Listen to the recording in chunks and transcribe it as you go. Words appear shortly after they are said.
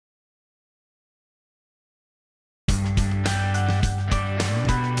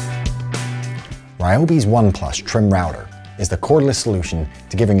Ryobi's ONE+ trim router is the cordless solution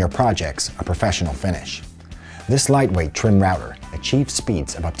to giving your projects a professional finish. This lightweight trim router achieves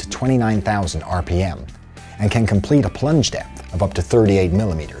speeds of up to 29,000 RPM and can complete a plunge depth of up to 38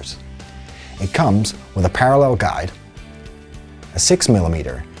 millimeters. It comes with a parallel guide, a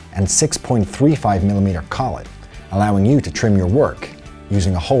 6mm and 6.35mm collet, allowing you to trim your work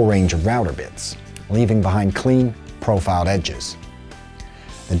using a whole range of router bits, leaving behind clean, profiled edges.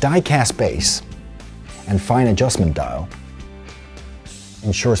 The die-cast base and fine adjustment dial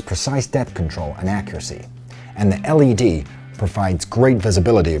ensures precise depth control and accuracy, and the LED provides great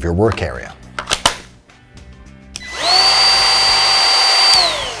visibility of your work area.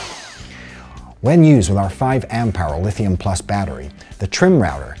 When used with our 5 amp-hour Lithium Plus battery, the trim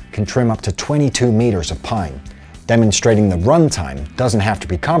router can trim up to 22 meters of pine, demonstrating that runtime doesn't have to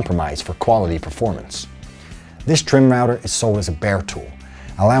be compromised for quality performance. This trim router is sold as a bare tool,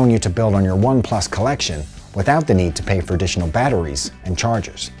 allowing you to build on your ONE+ collection without the need to pay for additional batteries and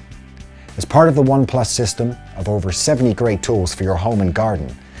chargers. As part of the ONE+ system of over 70 great tools for your home and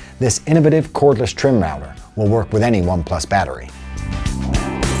garden, this innovative cordless trim router will work with any ONE+ battery.